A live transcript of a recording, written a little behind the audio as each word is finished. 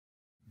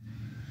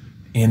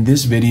In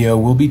this video,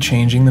 we'll be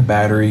changing the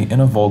battery in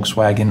a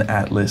Volkswagen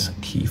Atlas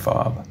key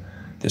fob.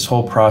 This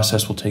whole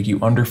process will take you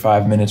under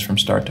 5 minutes from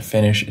start to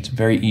finish. It's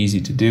very easy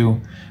to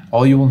do.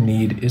 All you will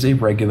need is a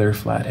regular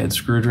flathead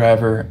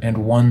screwdriver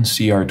and one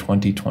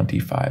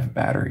CR2025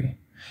 battery.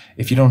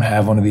 If you don't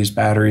have one of these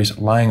batteries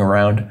lying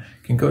around,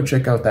 you can go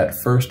check out that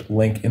first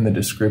link in the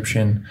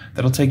description.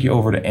 That'll take you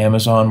over to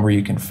Amazon where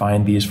you can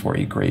find these for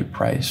a great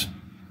price.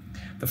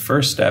 The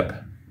first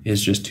step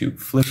is just to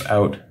flip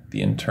out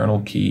the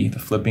internal key, the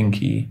flipping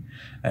key,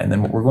 and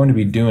then what we're going to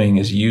be doing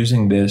is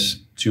using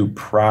this to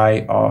pry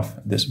off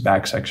this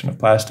back section of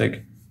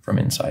plastic from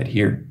inside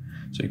here.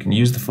 So you can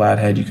use the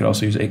flathead, you could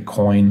also use a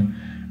coin.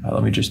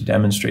 Let me just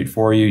demonstrate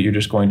for you. You're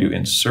just going to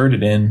insert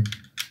it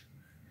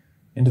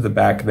into the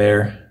back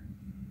there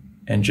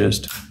and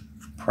just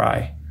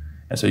pry.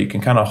 And so you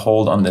can kind of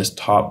hold on this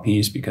top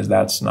piece because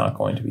that's not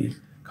going to be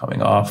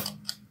coming off.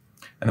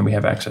 And then we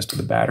have access to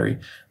the battery.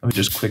 Let me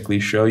just quickly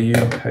show you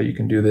how you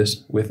can do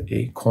this with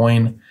a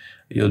coin.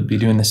 You'll be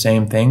doing the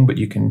same thing, but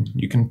you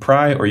can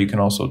pry or you can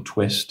also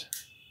twist.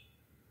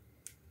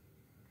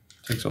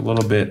 It takes a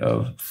little bit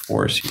of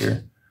force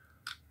here,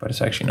 but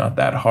it's actually not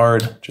that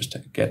hard just to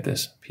get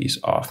this piece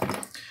off.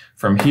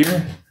 From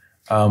here,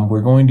 we're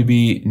going to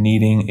be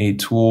needing a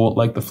tool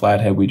like the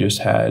flathead we just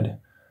had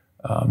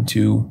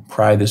to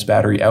pry this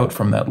battery out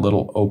from that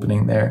little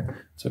opening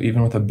there. So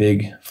even with a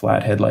big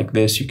flathead like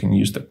this, you can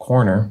use the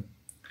corner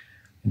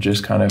and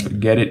just kind of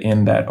get it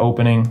in that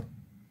opening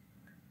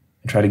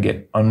and try to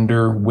get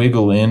under,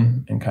 wiggle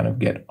in and kind of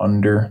get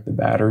under the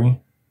battery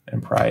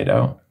and pry it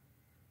out.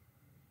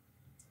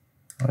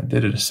 I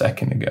did it a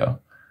second ago.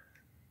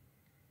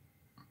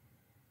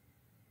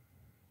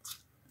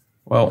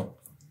 Well,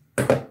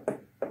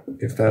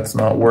 if that's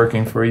not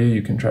working for you,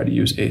 you can try to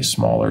use a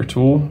smaller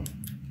tool.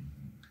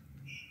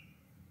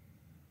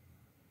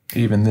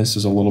 Even this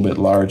is a little bit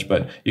large,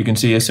 but you can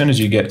see as soon as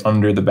you get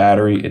under the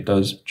battery, it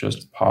does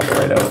just pop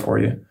right out for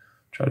you.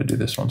 Try to do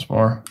this once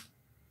more.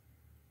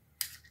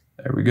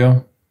 There we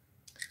go.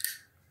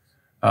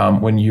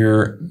 When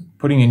you're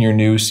putting in your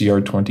new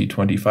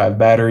CR2025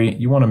 battery,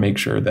 you want to make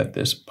sure that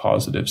this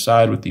positive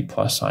side with the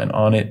plus sign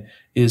on it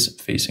is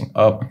facing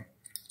up.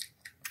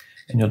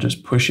 And you'll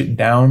just push it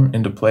down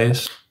into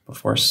place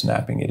before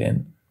snapping it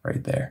in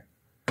right there.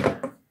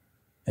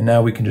 And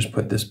now we can just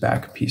put this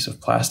back piece of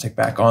plastic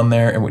back on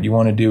there. And what you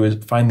want to do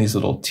is find these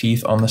little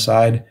teeth on the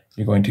side.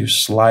 You're going to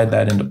slide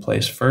that into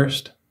place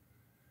first.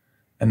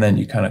 And then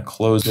you kind of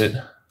close it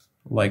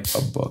like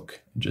a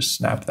book and just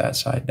snap that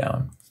side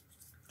down.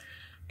 You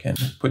can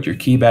put your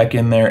key back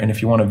in there. And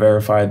if you want to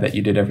verify that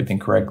you did everything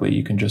correctly,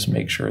 you can just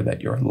make sure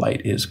that your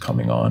light is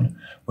coming on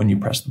when you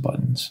press the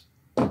buttons.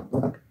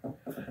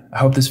 I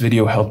hope this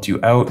video helped you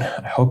out.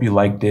 I hope you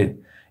liked it.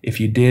 If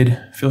you did,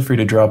 feel free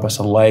to drop us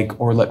a like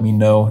or let me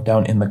know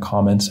down in the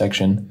comment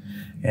section.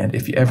 And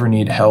if you ever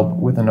need help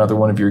with another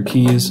one of your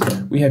keys,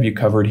 we have you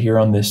covered here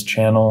on this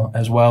channel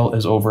as well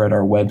as over at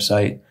our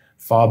website,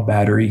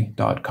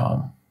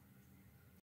 FobBattery.com.